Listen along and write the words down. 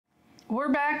We're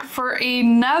back for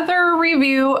another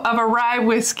review of a rye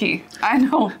whiskey. I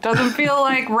know, doesn't feel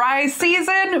like rye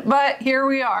season, but here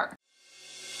we are.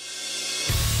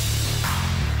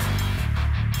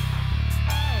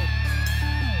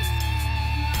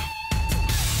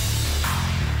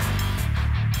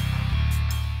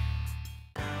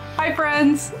 Hi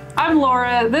friends, I'm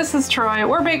Laura, this is Troy,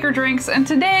 we're Baker Drinks, and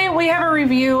today we have a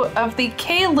review of the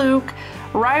K. Luke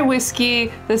Rye Whiskey.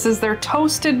 This is their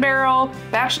toasted barrel,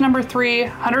 batch number 3,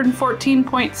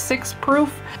 114.6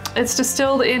 proof. It's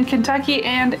distilled in Kentucky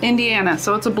and Indiana,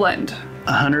 so it's a blend.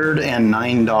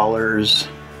 $109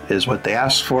 is what they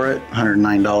asked for it.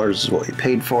 $109 is what we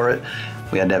paid for it.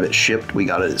 We had to have it shipped. We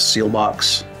got it as seal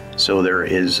box, so there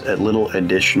is a little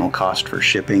additional cost for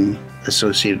shipping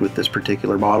associated with this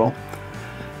particular bottle.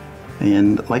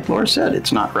 And like Laura said,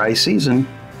 it's not rye season,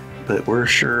 but we're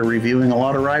sure reviewing a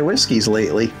lot of rye whiskeys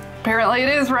lately. Apparently it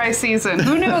is rye season.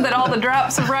 Who knew that all the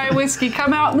drops of rye whiskey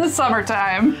come out in the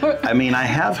summertime? I mean, I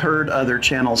have heard other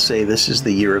channels say this is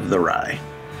the year of the rye.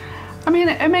 I mean,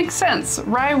 it makes sense.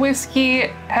 Rye whiskey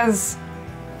has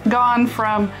gone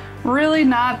from really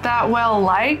not that well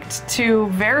liked to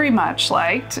very much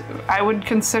liked. I would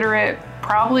consider it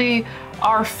probably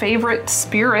our favorite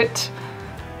spirit.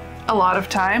 A lot of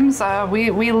times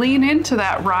we lean into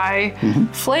that rye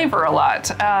flavor a lot.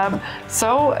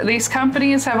 So these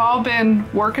companies have all been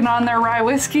working on their rye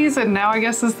whiskeys, and now I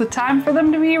guess is the time for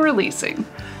them to be releasing.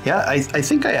 Yeah, I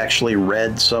think I actually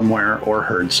read somewhere or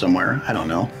heard somewhere, I don't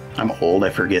know, I'm old, I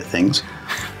forget things,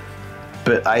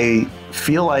 but I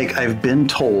feel like I've been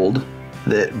told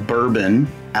that bourbon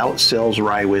outsells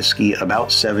rye whiskey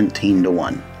about 17 to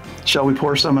 1. Shall we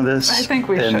pour some of this? I think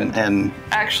we should. And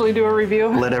actually do a review.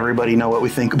 Let everybody know what we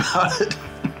think about it.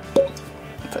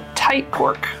 It's a tight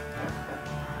cork.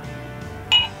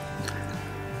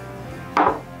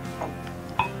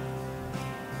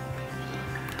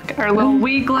 Got our little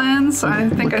wee Glens. I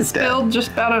think I spilled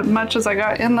just about as much as I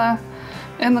got in the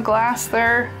glass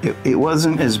there. It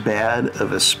wasn't as bad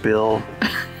of a spill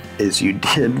as you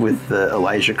did with the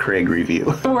Elijah Craig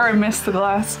review. Where I missed the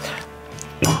glass.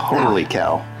 Holy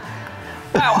cow.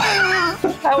 Wow, I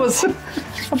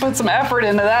put some effort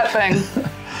into that thing.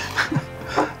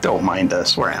 Don't mind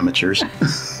us, we're amateurs.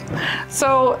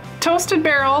 So toasted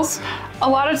barrels, a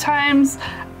lot of times,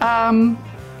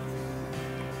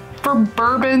 for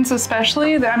bourbons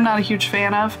especially, that I'm not a huge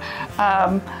fan of,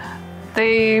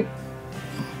 they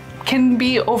can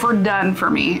be overdone for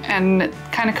me and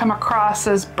kind of come across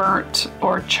as burnt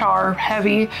or char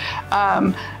heavy.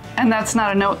 And that's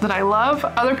not a note that I love.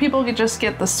 Other people could just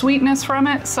get the sweetness from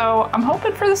it, so I'm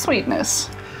hoping for the sweetness.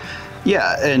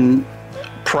 Yeah, and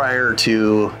prior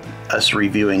to us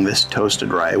reviewing this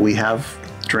toasted rye, we have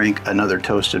drank another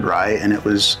toasted rye, and it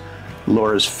was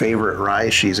Laura's favorite rye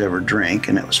she's ever drank,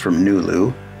 and it was from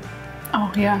Nulu.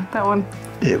 Oh yeah, that one.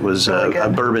 It was really a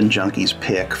Bourbon Junkie's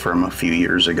pick from a few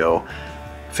years ago.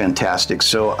 Fantastic.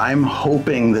 So I'm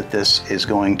hoping that this is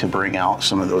going to bring out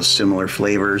some of those similar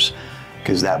flavors,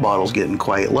 because that bottle's getting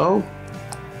quite low,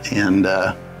 and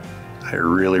I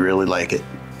really, really like it.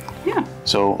 Yeah.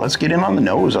 So let's get in on the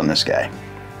nose on this guy.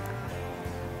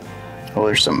 Oh,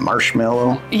 there's some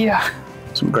marshmallow. Yeah.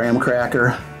 Some graham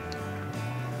cracker.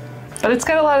 But it's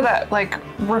got a lot of that like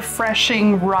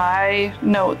refreshing rye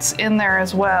notes in there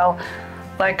as well,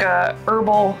 like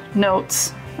herbal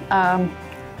notes.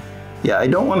 Yeah, I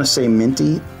don't want to say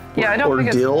minty or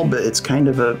dill, but it's kind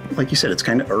of a, like you said, it's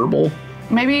kind of herbal.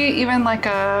 Maybe even like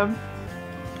a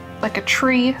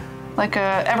tree, like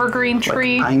a evergreen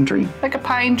tree. Like a pine tree? Like a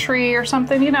pine tree or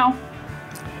something, you know.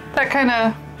 That kind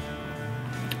of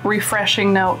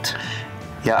refreshing note.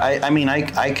 Yeah, I mean,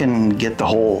 I can get the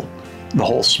whole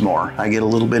s'more. I get a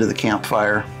little bit of the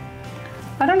campfire.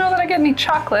 I don't know that I get any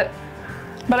chocolate,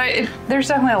 but there's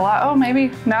definitely a lot. Oh,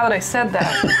 maybe now that I said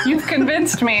that, you've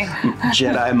convinced me.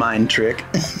 Jedi mind trick.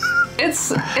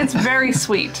 It's very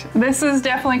sweet. This is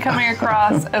definitely coming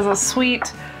across as a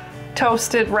sweet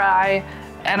toasted rye,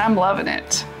 and I'm loving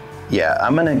it. Yeah,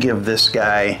 I'm gonna give this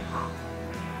guy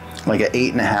like an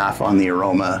 8.5 on the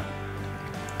aroma,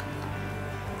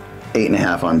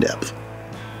 8.5 on depth.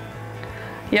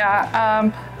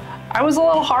 Yeah, I was a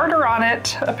little harder on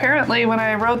it apparently when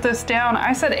I wrote this down.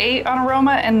 I said 8 on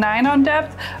aroma and 9 on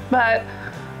depth, but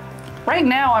right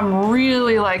now I'm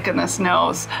really liking this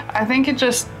nose. I think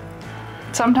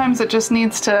sometimes it just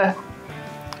needs to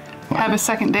have a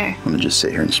second day. I'm gonna just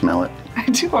sit here and smell it. I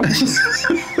do want to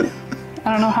just... I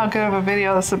don't know how good of a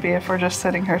video this would be if we're just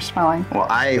sitting here smelling. Well,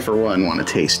 I, for one, want to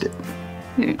taste it.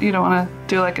 You don't want to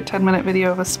do like a 10-minute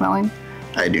video of us smelling?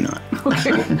 I do not.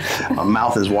 Okay. My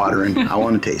mouth is watering. I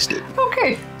want to taste it.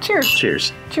 Okay, cheers.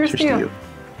 Cheers. Cheers to you.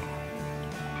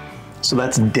 So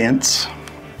that's dense.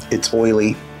 It's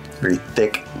oily, very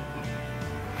thick,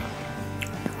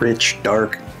 rich,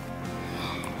 dark.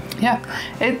 Yeah,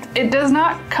 it does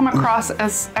not come across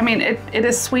as, I mean, it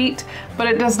is sweet, but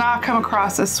it does not come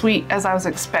across as sweet as I was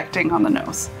expecting on the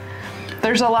nose.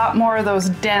 There's a lot more of those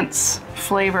dense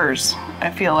flavors,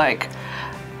 I feel like.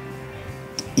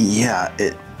 Yeah,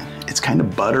 it's kind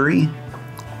of buttery.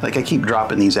 Like, I keep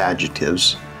dropping these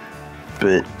adjectives,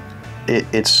 but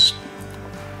it's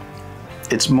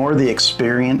more the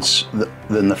experience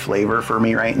than the flavor for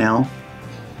me right now.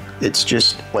 It's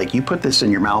just like you put this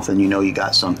in your mouth and you know you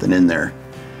got something in there.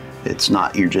 It's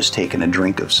not you're just taking a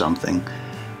drink of something.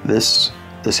 This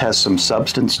has some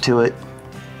substance to it.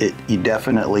 You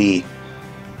definitely,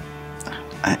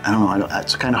 I don't know,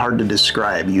 it's kind of hard to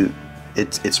describe.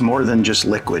 It's more than just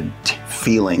liquid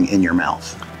feeling in your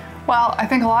mouth. Well, I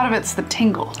think a lot of it's the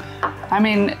tingle. I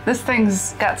mean, this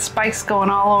thing's got spice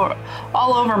going all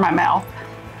over my mouth.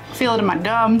 I feel it in my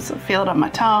gums, I feel it on my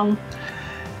tongue.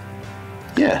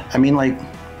 Yeah, I mean, like,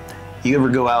 you ever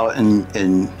go out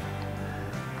and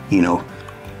you know,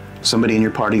 somebody in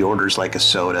your party orders like a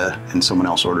soda and someone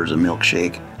else orders a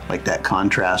milkshake, like that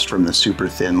contrast from the super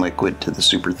thin liquid to the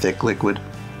super thick liquid.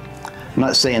 I'm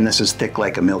not saying this is thick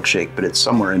like a milkshake, but it's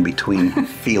somewhere in between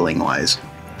feeling wise.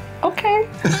 Okay,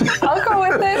 I'll go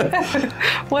with it.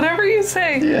 Whatever you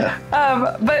say. Yeah.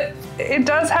 But it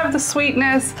does have the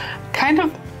sweetness, kind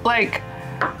of like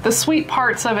the sweet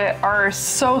parts of it are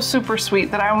so super sweet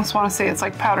that I almost want to say it's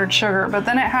like powdered sugar, but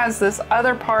then it has this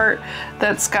other part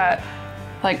that's got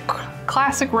like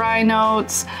classic rye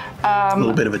notes. A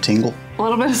little bit of a tingle. A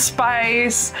little bit of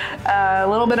spice, a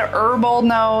little bit of herbal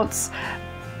notes.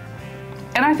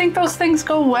 And I think those things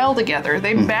go well together.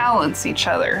 They balance each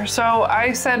other. So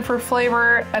I said for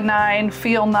flavor, a 9,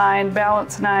 feel 9,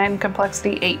 balance 9,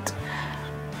 complexity 8.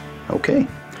 Okay.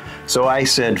 So I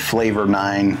said flavor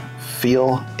 9,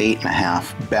 feel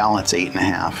 8.5, balance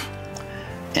 8.5,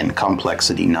 and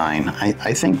complexity 9.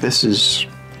 I think this is,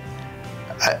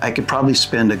 I could probably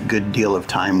spend a good deal of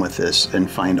time with this and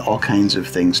find all kinds of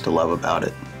things to love about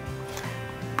it.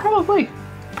 Probably.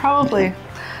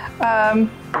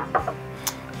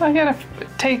 I gotta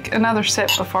take another sip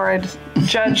before I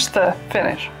judge the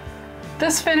finish.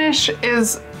 This finish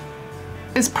is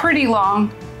pretty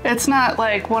long. It's not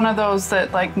like one of those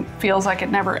that like feels like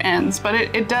it never ends, but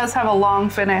it does have a long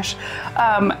finish.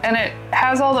 And it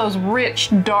has all those rich,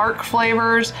 dark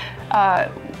flavors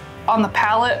on the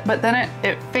palate, but then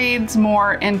it fades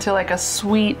more into like a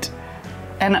sweet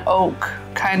and oak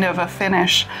kind of a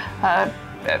finish.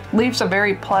 It leaves a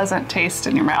very pleasant taste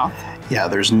in your mouth. Yeah,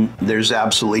 there's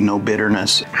absolutely no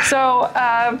bitterness. So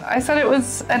I said it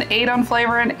was an 8 on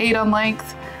flavor and 8 on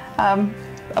length.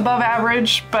 Above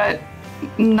average, but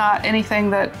not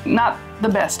the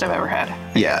best I've ever had.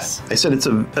 Yes, I said it's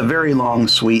a very long,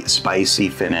 sweet, spicy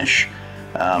finish.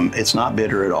 It's not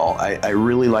bitter at all. I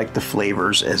really like the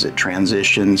flavors as it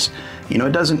transitions. You know,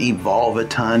 it doesn't evolve a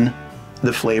ton.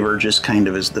 The flavor just kind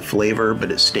of is the flavor,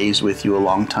 but it stays with you a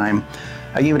long time.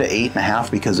 I gave it an 8.5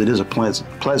 because it is a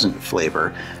pleasant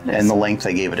flavor, and the length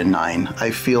I gave it a 9. I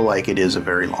feel like it is a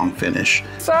very long finish.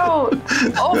 So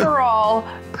overall,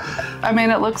 I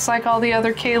mean, it looks like all the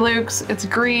other K-Lukes. It's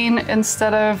green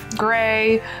instead of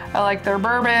gray. I like their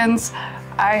bourbons.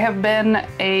 I have been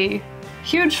a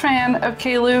huge fan of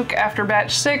K-Luke after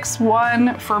batch 6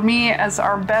 won for me as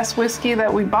our best whiskey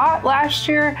that we bought last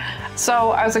year.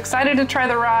 So I was excited to try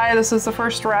the rye. This is the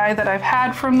first rye that I've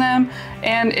had from them,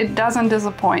 and it doesn't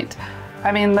disappoint.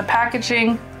 I mean, the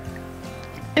packaging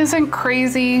isn't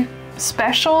crazy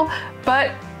special,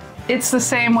 but it's the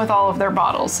same with all of their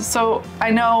bottles. So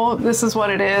I know this is what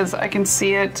it is. I can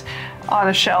see it on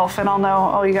a shelf and I'll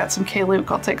know, oh, you got some K-Luke,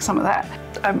 I'll take some of that.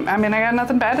 I mean, I got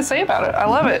nothing bad to say about it. I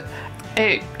love it.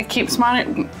 It keeps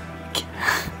making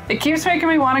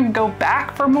me want to go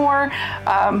back for more.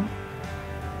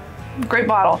 Great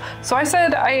bottle. So I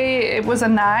said it was a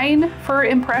 9 for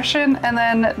impression, and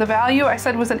then the value I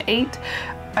said was an 8.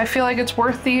 I feel like it's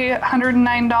worth the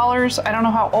 $109. I don't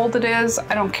know how old it is.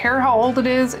 I don't care how old it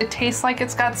is. It tastes like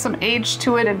it's got some age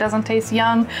to it. It doesn't taste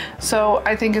young. So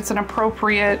I think it's an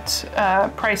appropriate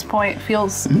price point. It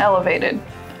feels elevated.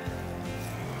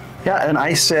 Yeah, and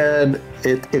I said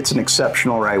it's an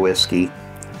exceptional rye whiskey.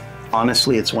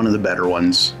 Honestly, it's one of the better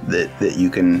ones that you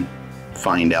can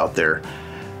find out there.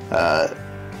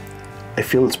 I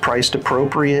feel it's priced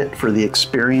appropriate for the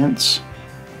experience.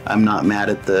 I'm not mad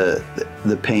at the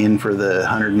paying for the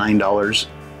 $109.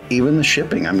 Even the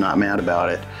shipping, I'm not mad about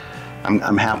it.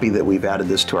 I'm happy that we've added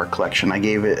this to our collection. I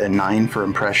gave it a 9 for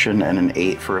impression and an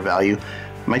 8 for a value.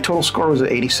 My total score was an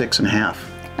 86.5.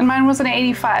 and mine was an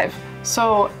 85.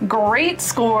 So great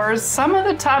scores, some of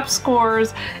the top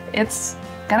scores. It's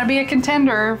gonna be a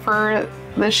contender for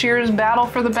this year's battle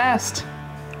for the best.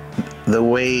 The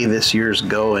way this year's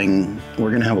going,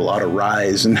 we're gonna have a lot of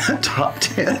ryes in that top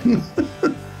 10.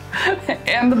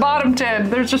 And the bottom 10,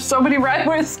 there's just so many rye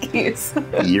whiskeys.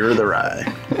 You're the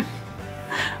rye.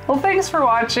 Well, thanks for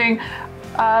watching.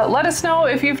 Let us know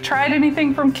if you've tried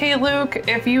anything from K-Luke,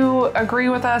 if you agree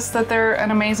with us that they're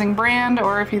an amazing brand,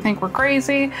 or if you think we're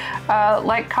crazy.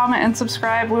 Like, comment, and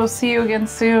subscribe. We'll see you again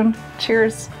soon.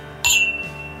 Cheers.